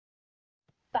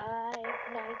5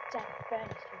 nights at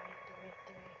Freddy's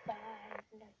 5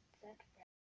 nights at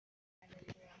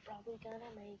Freddy's. I'm probably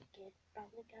gonna make it,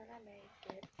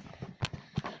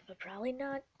 but probably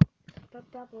not,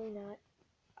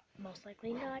 most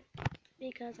likely not,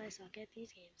 because I suck at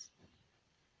these games.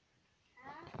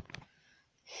 I'm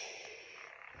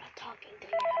not talking to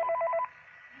you.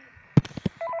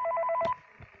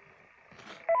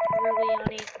 Really,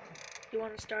 honey? You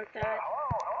want to start that? Hello.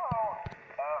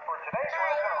 For today's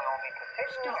lesson, we will be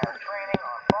continuing our training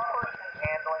on proper seat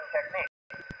handling techniques.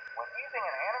 When using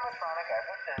an animatronic as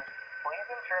a suit, please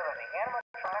ensure that the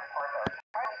animatronic parts are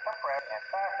tightly compressed and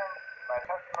fastened by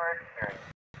customer experience.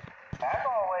 As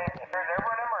always, if there's ever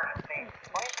an emergency,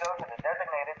 please go to the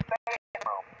designated station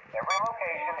room. Every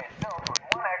location is built with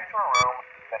one extra room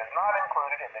that is not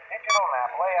included in the digital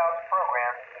map layouts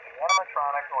programmed into the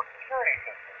animatronic or security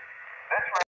system. This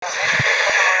room is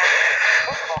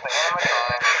visible to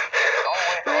animatronics.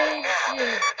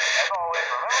 As always,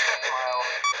 remember to smile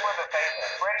for the face of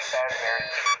Freddy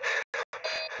Fazbear's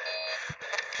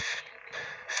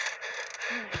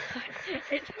Oh my god,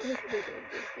 I totally didn't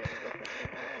understand what that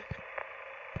was.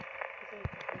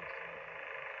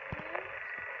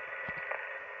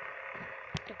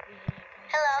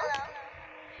 Hello?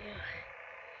 Phew.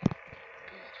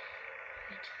 Good.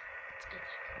 Right. It's good.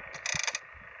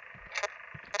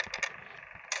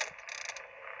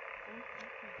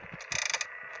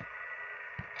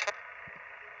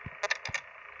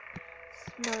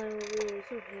 Smile, we're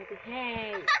so happy.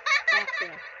 Hey! Back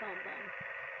there, bum bum.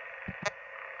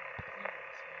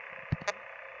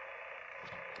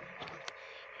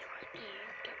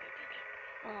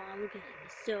 Oh, look at him,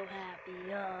 he's so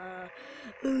happy. Oh,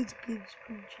 it's a good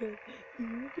spring trap.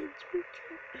 Oh, it's a good spring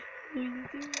trap. Oh, you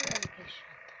do that? Okay,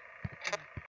 shut up.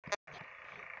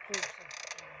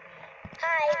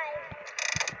 Hi.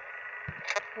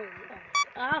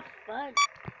 Ah, fun.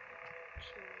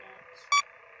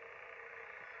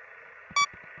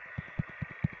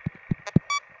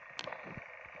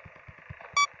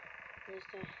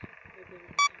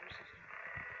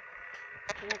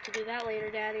 We'll have to do that later,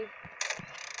 Daddy.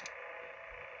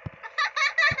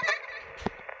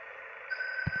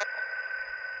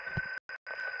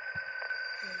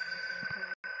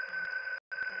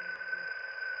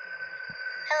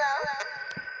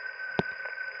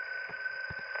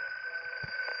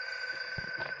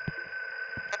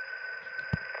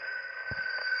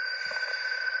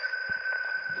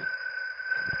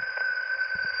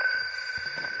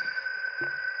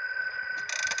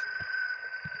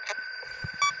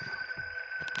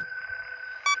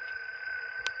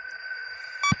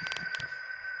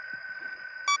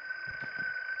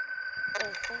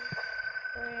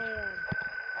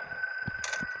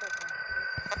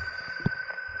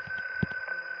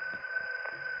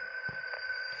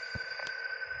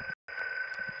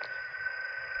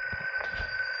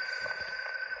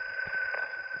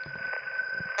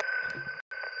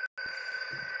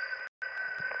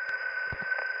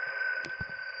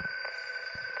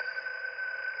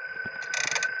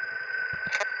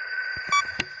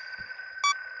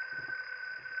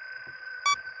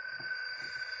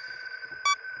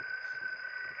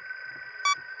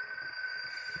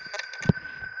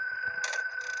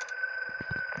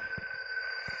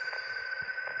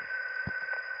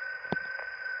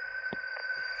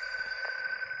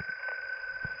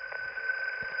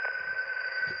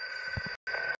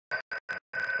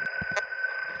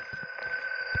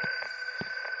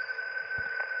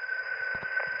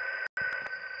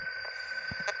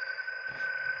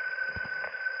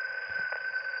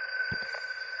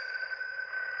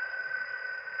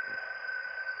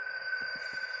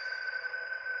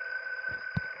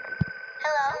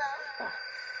 Hello? Hello?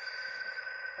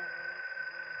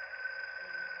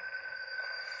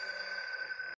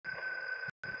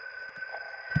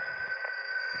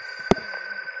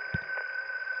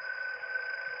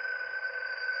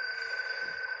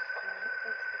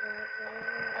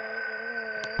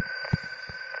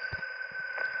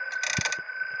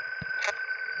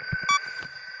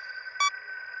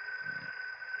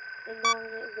 Ignore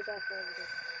it in the background.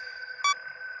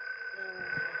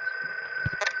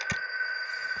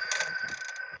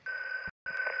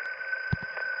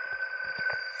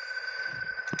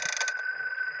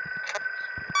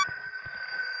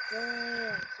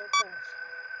 Yeah, so close.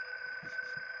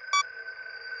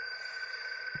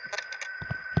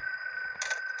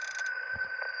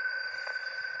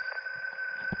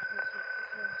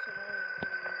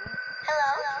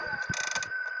 Hello?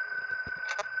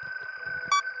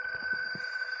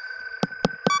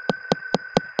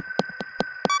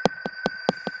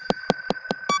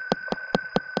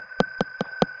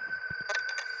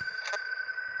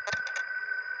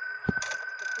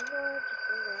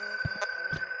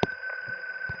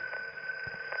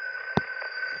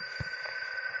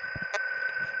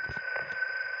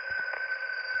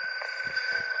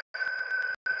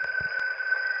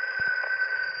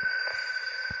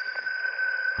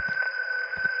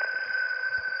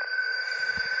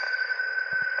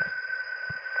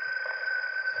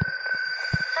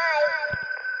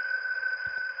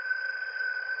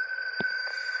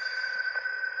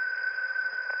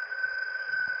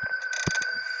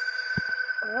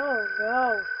 Oh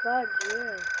no, fudge you.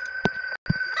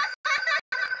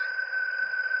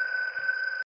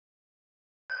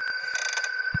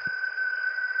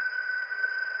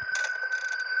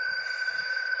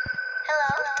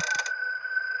 Hello?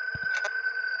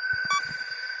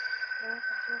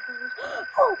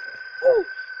 Oh! Oh!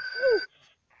 Oh!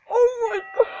 Oh my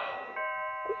god!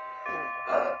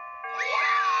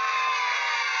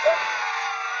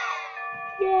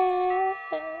 Yeah!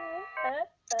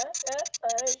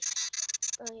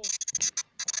 Oh yeah.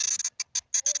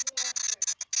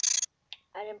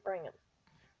 I didn't bring him.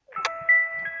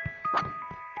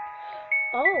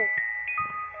 Oh!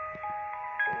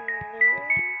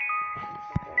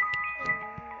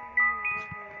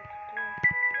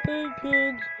 Hey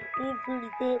kids, I'm pretty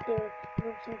fat bear, and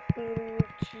I'm so fat I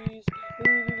love cheese. Give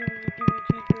me a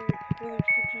cheeseburger, no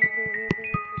extra cheese, no hamburger,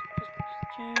 just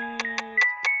cheese.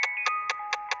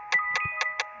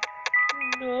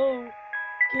 No,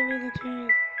 give me the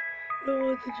cheese. I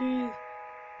want the cheese.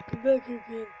 Come back here,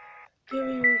 kid. Give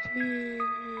me your cheese.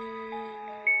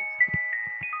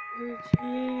 Your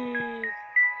cheese.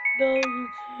 No, your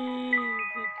cheese.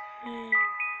 The cheese.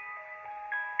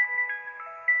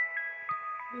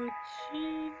 The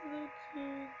cheese, the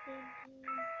cheese, the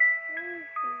cheese.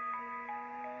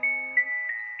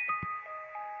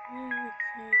 The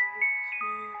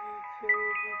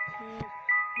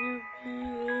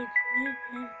cheese, give me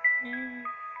the cheese.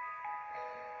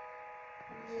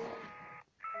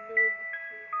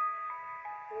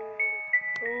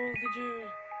 Oh, the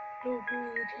cheese. Don't bring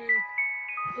the cheese.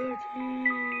 The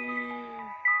cheese.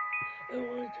 I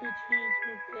want your cheese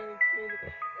so bad, kid.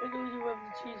 I know you love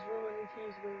the cheese from the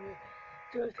cheeseburger.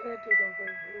 Just hand it over,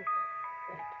 you.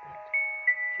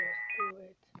 Just do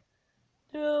it.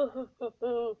 No,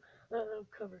 I'm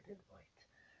covered in white.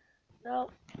 No,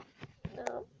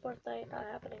 no, birthday not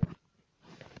happening.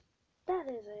 That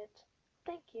is it.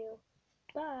 Thank you.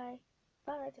 Bye.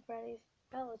 Bye, Nights at Freddy's.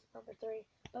 That was number 3.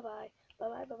 Bye bye. Bye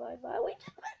bye. Bye bye. Bye. Wait.